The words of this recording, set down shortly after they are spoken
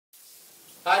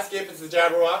Hi Skip, it's the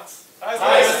Jabberwocks.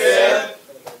 Hi Skip!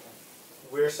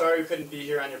 We're sorry we couldn't be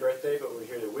here on your birthday, but we're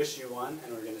here to wish you one,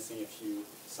 and we're going to sing a few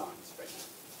songs right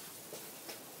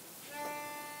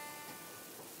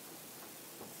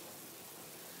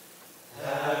now.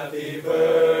 Happy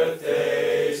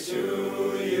birthday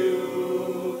to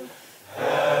you.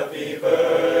 Happy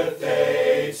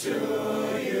birthday to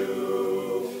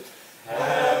you.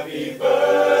 Happy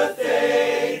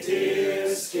birthday,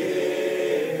 dear Skip.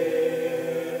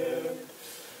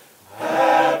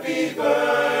 Happy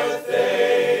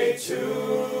birthday to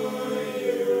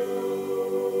you.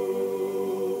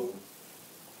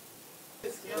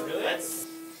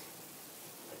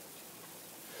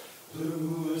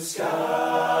 Blue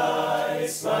sky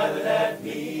smiling at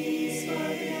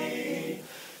me,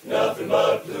 nothing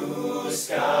but blue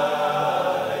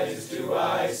skies do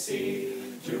I see,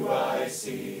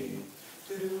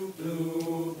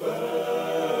 Blue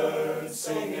birds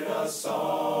singing a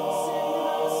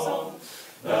song,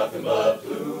 nothing but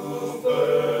blue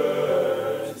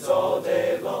birds all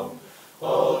day long,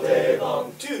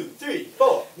 2, 3,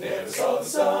 4. Never saw the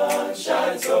sun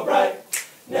shining so bright,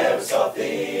 never saw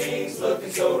things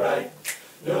looking so right,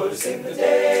 noticing the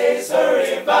days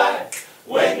hurrying by,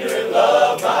 when you're in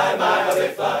love, my, how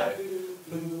they fly.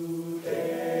 Blue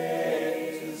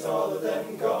days, all of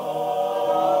them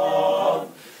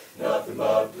gone, nothing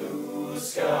but blue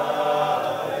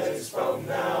skies from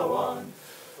now on.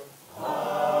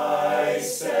 I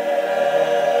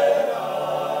said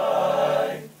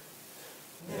I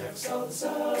never saw the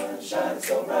sun shining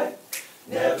so bright,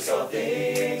 never saw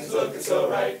things looking so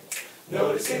right,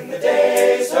 noticing the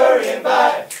days hurrying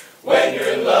by, when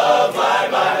you're in love, my,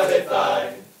 how they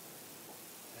fly.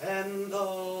 And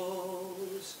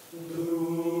those Blue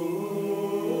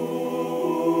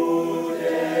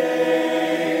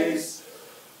days,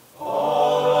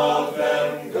 all of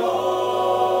them gone,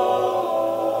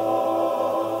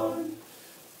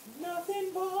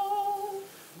 nothing but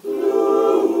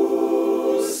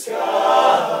blue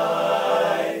skies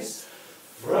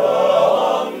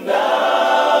from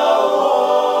now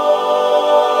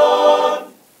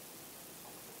on.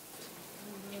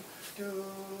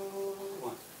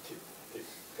 1, 2, 3,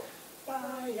 4.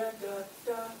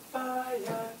 Ba-ya-da-da,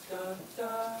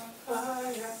 ba-ya-da-da,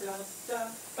 ba-ya-da-da,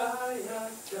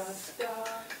 ba-ya-da-da,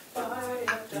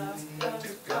 ba-ya-da-da,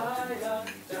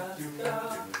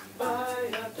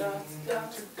 ba-ya-da-da,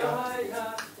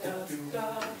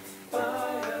 ba-ya-da-da,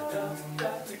 ba-ya-da-da,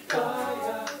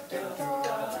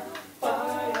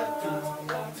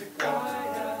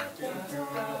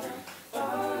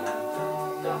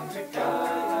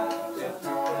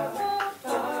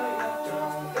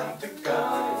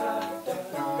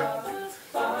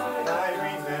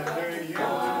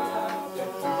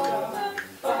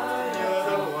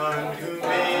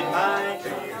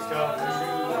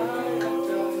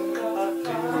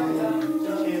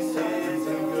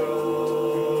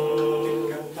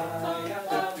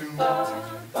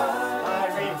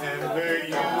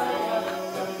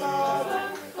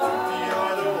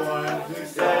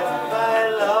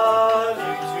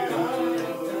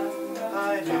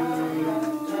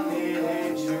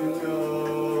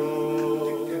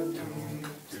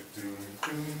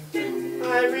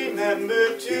 I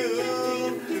remember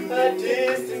too a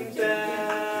distant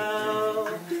bell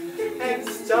and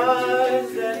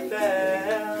stars that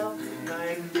fell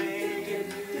like rain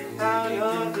out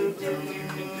of the blue.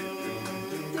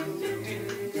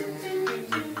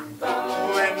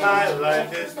 When my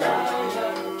life is through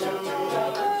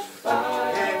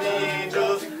and the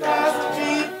angels ask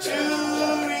me to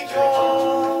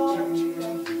recall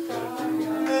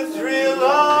the thrill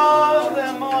of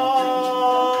them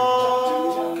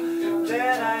all,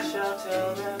 then I shall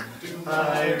tell them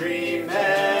I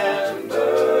remember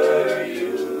you.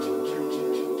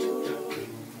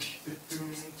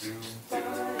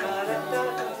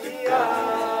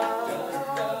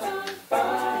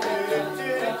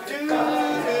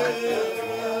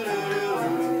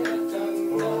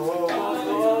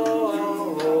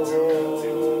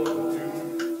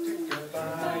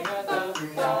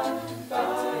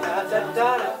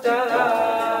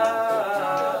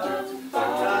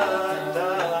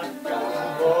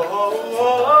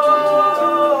 Oh,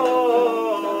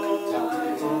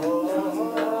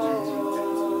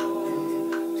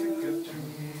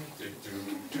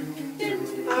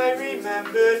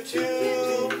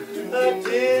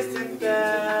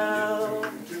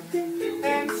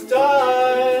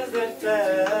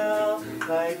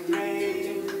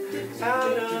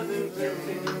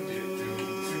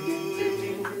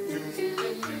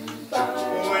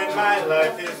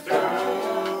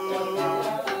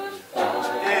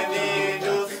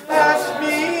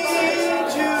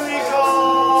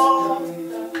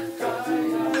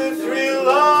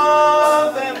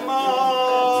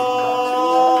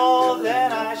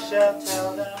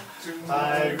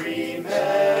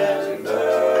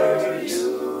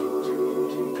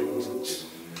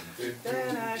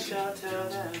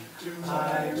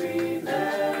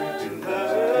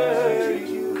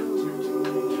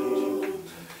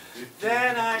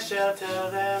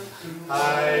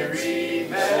 I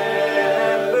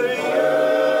remember you.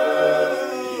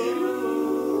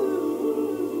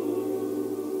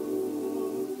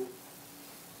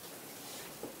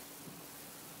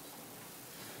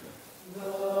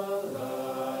 The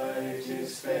light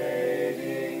is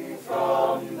fading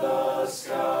from the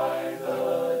sky,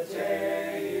 the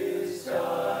day is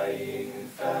dying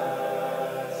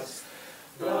fast.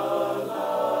 The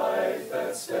life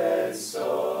that sped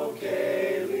so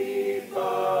gaily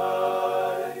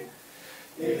by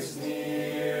is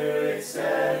near its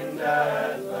end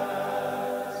at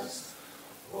last.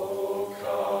 Oh,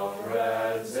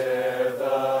 comrades, ere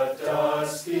the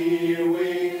dusky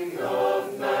wing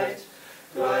of night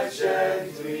glide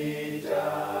gently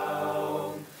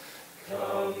down,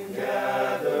 come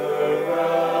gather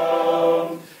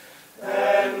round,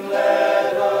 and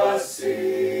let us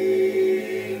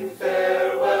sing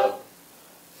farewell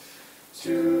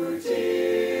to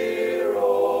dear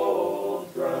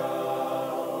old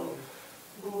Brown.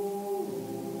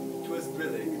 'Twas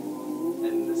brillig,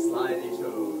 and the slithy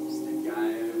toves did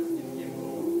gyre and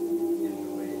gimble in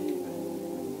the wave.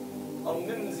 All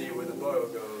mimsy were the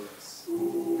borogoves,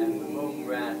 and the mome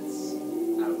rats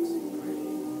out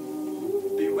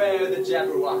brave. Beware the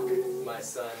Jabberwock, my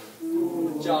son,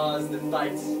 the jaws that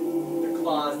bite, the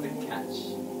claws that catch.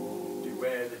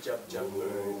 Beware the jub-jub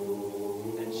bird,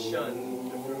 and shun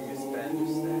the frumious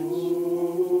bandersnatch.